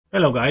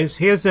Hello guys,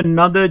 here's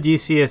another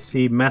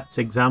GCSE Maths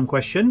exam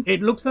question.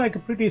 It looks like a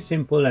pretty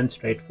simple and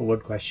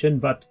straightforward question,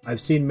 but I've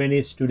seen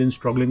many students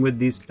struggling with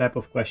these type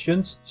of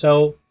questions.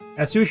 So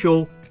as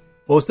usual,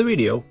 pause the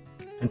video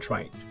and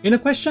try it. In a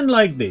question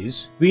like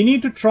this, we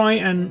need to try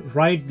and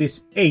write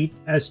this 8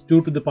 as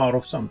 2 to the power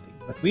of something.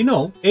 But we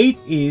know 8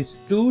 is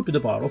 2 to the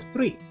power of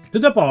 3. To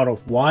the power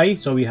of y,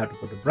 so we have to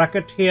put a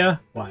bracket here,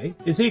 y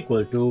is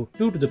equal to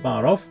 2 to the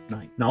power of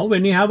 9. Now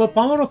when you have a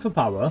power of a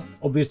power,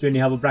 obviously when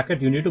you have a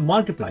bracket you need to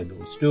multiply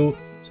those two.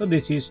 So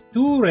this is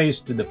 2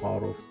 raised to the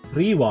power of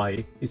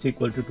 3y is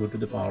equal to 2 to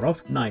the power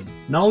of 9.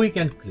 Now we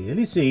can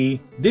clearly see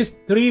this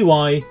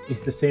 3y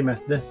is the same as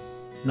the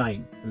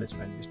 9. So let's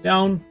write this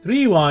down.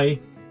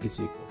 3y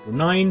is equal to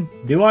 9.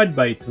 Divide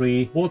by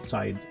 3 both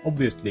sides.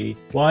 Obviously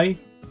y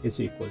is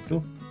equal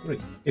to 3.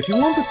 If you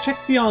want to check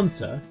the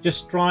answer,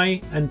 just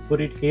try and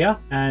put it here,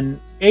 and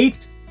 8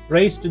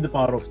 raised to the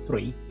power of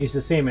 3 is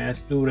the same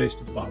as 2 raised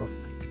to the power of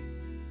 9.